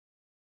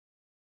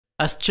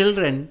As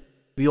children,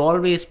 we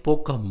always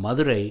spoke of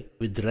Madurai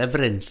with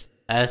reverence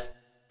as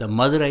the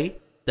Madurai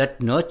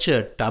that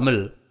nurtured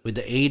Tamil with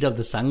the aid of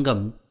the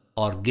Sangam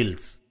or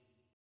guilds.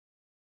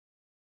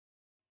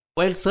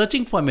 While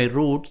searching for my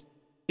roots,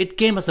 it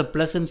came as a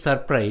pleasant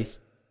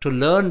surprise to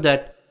learn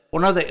that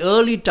one of the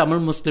early Tamil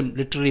Muslim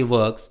literary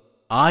works,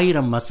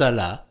 Ayiram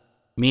Masala,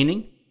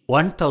 meaning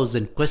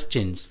 1000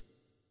 questions,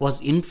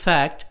 was in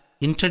fact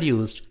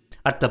introduced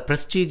at the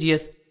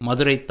prestigious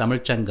Madurai Tamil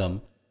Sangam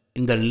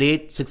in the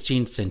late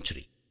 16th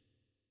century.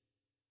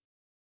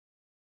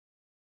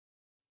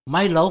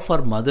 My love for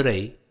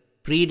Madurai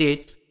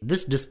predates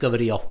this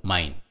discovery of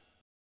mine.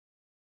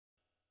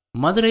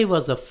 Madurai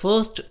was the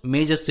first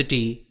major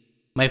city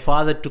my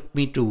father took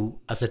me to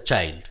as a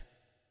child.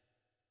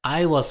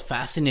 I was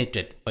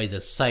fascinated by the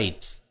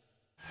sights,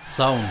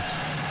 sounds,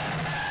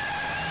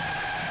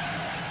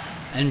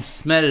 and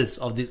smells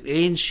of this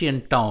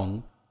ancient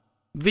town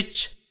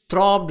which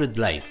throbbed with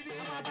life.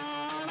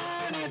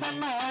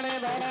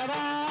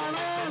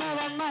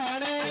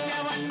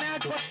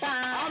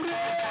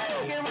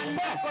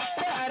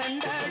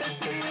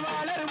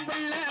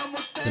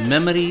 The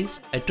memories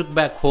I took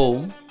back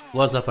home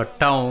was of a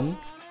town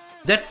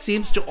that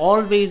seems to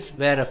always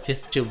wear a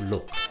festive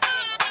look.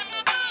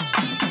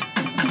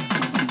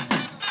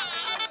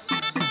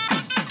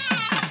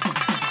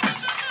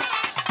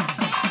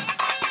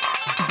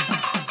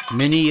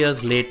 Many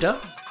years later,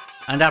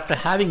 and after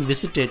having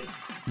visited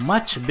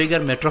much bigger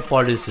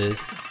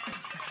metropolises,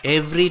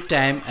 every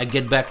time I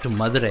get back to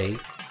Madurai,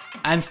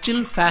 I am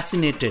still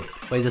fascinated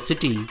by the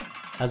city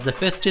as the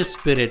festive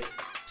spirit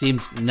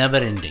seems never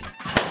ending.